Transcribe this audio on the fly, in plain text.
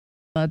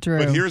Not true.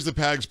 But here's the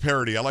Pags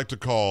parody I like to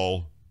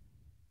call,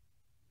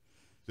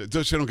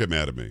 don't get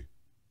mad at me,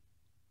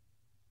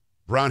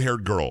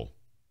 brown-haired girl.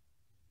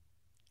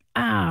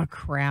 Ah,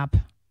 crap.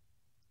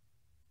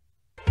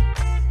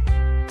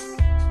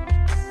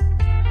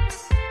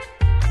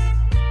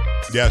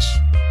 Yes.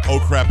 Oh,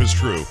 crap is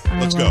true.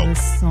 Let's I love go.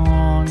 This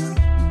song.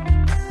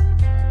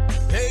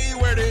 Hey,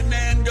 where did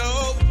Nan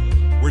go?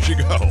 Where'd she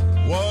go?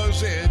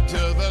 Was it to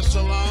the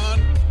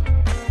salon?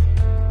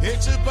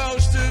 It's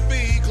supposed to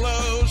be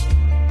closed.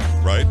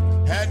 Right?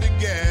 Had to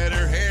get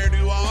her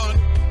hairdo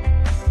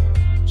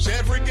on.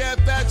 Said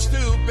forget that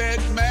stupid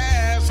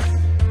mask.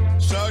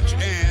 Such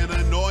an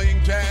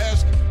annoying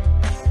task.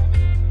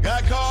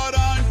 Got caught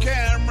on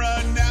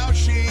camera. Now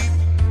she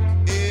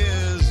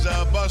is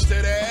a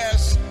busted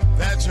ass.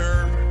 That's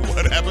her.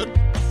 What happened?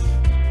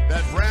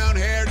 That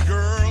brown-haired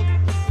girl.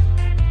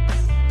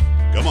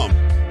 Come on.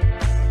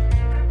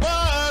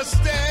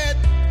 Busted.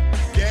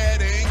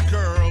 Getting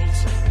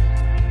curls.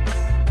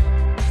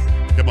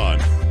 Come on.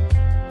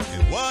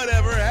 And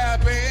whatever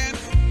happened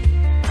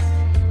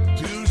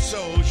to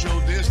social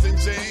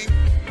distancing?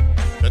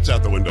 That's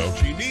out the window.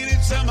 She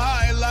needed some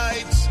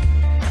highlights.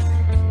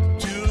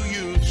 To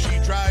youth she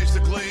tries to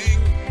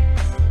cling.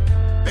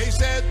 They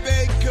said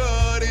they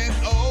couldn't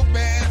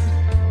open.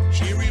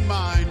 She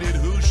reminded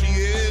who she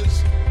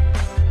is.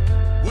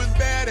 With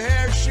bad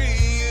hair she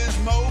is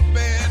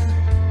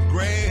moping.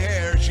 Gray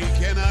hair she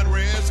cannot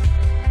risk.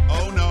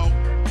 Oh no.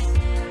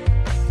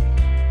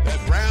 That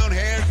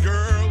brown-haired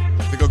girl.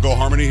 Think I'll go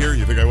harmony here?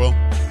 You think I will?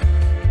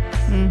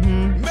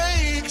 Mm-hmm.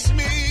 Makes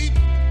me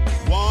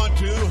want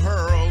to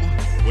hurl.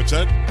 What's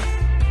that?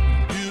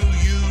 Do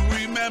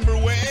you remember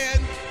when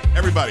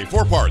Everybody,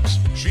 4 parts.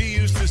 she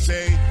used to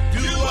say, do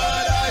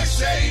what I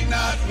say,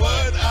 not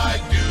what I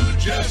do,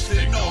 just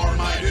ignore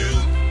my do.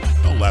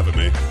 Don't laugh at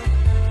me.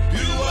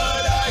 Do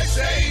what I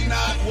say,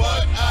 not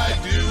what I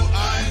do,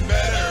 I'm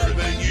better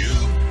than you,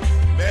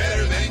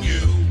 better than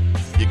you.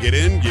 You get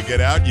in, you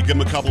get out, you give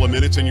them a couple of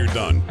minutes, and you're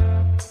done.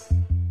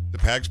 The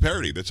Pags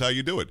parody, that's how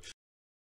you do it.